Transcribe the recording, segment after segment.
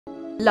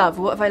Love,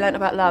 what have I learnt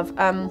about love?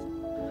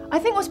 I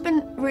think what's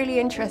been really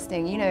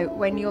interesting, you know,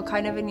 when you're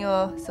kind of in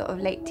your sort of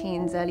late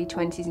teens, early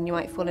 20s, and you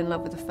might fall in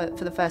love with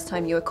for the first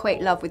time, you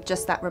equate love with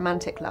just that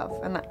romantic love,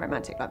 and that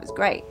romantic love is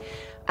great.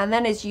 And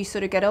then as you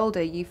sort of get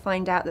older, you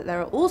find out that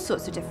there are all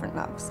sorts of different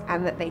loves,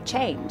 and that they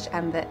change,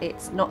 and that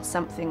it's not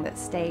something that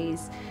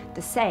stays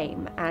the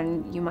same.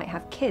 And you might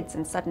have kids,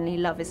 and suddenly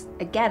love is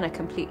again a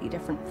completely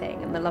different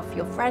thing, and the love for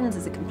your friends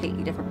is a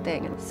completely different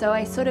thing. And so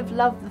I sort of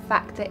love the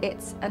fact that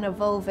it's an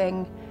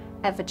evolving,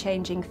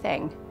 ever-changing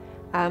thing.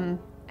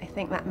 I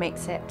think that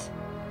makes it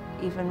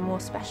even more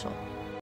special.